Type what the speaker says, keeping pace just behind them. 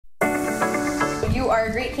are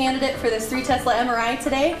a great candidate for this 3 Tesla MRI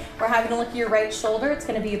today. We're having a look at your right shoulder. It's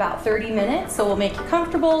going to be about 30 minutes, so we'll make you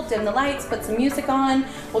comfortable, dim the lights, put some music on.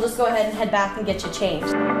 We'll just go ahead and head back and get you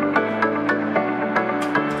changed.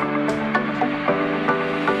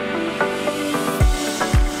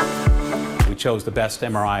 We chose the best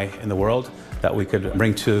MRI in the world that we could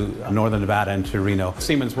bring to Northern Nevada and to Reno.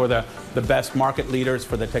 Siemens were the best market leaders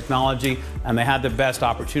for the technology, and they had the best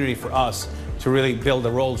opportunity for us to really build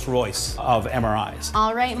the Rolls Royce of MRIs.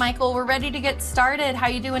 All right, Michael, we're ready to get started. How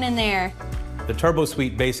you doing in there? The Turbo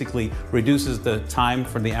Suite basically reduces the time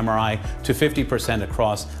for the MRI to 50%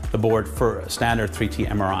 across the board for standard 3T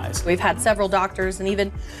MRIs. We've had several doctors and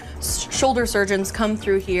even shoulder surgeons come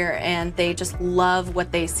through here, and they just love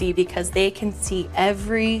what they see because they can see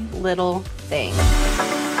every little thing.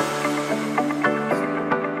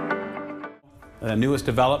 The newest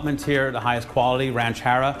development here, the highest quality,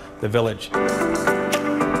 Rancharrah, the Village.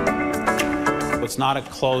 It's not a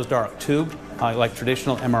closed dark tube like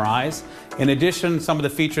traditional MRIs. In addition, some of the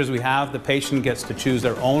features we have, the patient gets to choose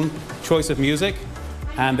their own choice of music,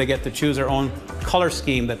 and they get to choose their own color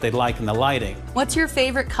scheme that they like in the lighting. What's your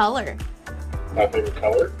favorite color? My favorite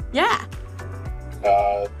color? Yeah.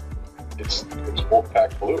 It's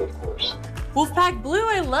Wolfpack Blue, of course. Wolfpack Blue,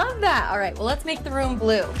 I love that. All right, well, let's make the room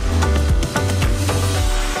blue.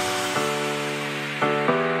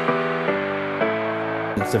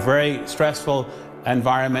 It's a very stressful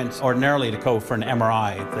environment ordinarily to go for an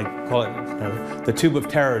MRI. They call it the tube of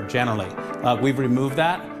terror generally. We've removed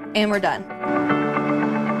that. And we're done.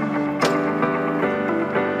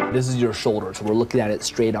 This is your shoulder, so we're looking at it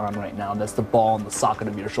straight on right now. That's the ball in the socket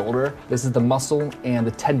of your shoulder. This is the muscle and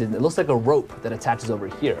the tendon. It looks like a rope that attaches over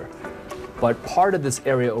here. But part of this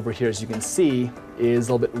area over here, as you can see, is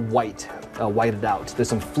a little bit whited out. There's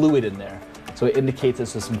some fluid in there. So it indicates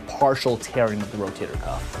there's some partial tearing of the rotator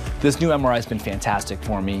cuff. This new MRI has been fantastic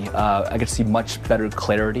for me. I get to see much better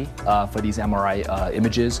clarity for these MRI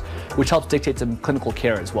images, which helps dictate some clinical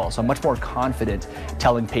care as well. So I'm much more confident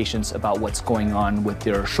telling patients about what's going on with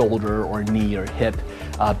their shoulder or knee or hip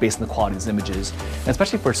based on the quality of these images, and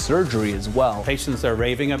especially for surgery as well. Patients are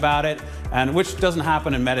raving about it, and which doesn't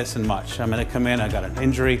happen in medicine much. I mean, I come in, I got an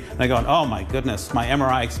injury, and I go, oh my goodness, my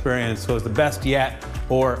MRI experience was the best yet,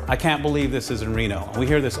 or I can't believe this is in Reno. We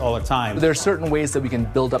hear this all the time. There are certain ways that we can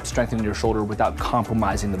build up strength in your shoulder without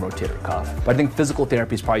compromising the rotator cuff. But I think physical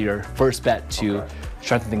therapy is probably your first bet to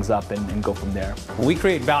strengthen things up and go from there. When we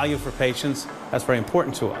create value for patients, that's very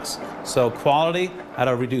important to us. So quality at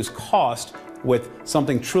a reduced cost with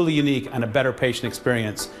something truly unique and a better patient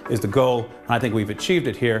experience is the goal, and I think we've achieved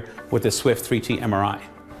it here with the Swift 3T MRI.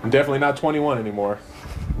 I'm definitely not 21 anymore.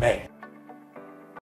 Man.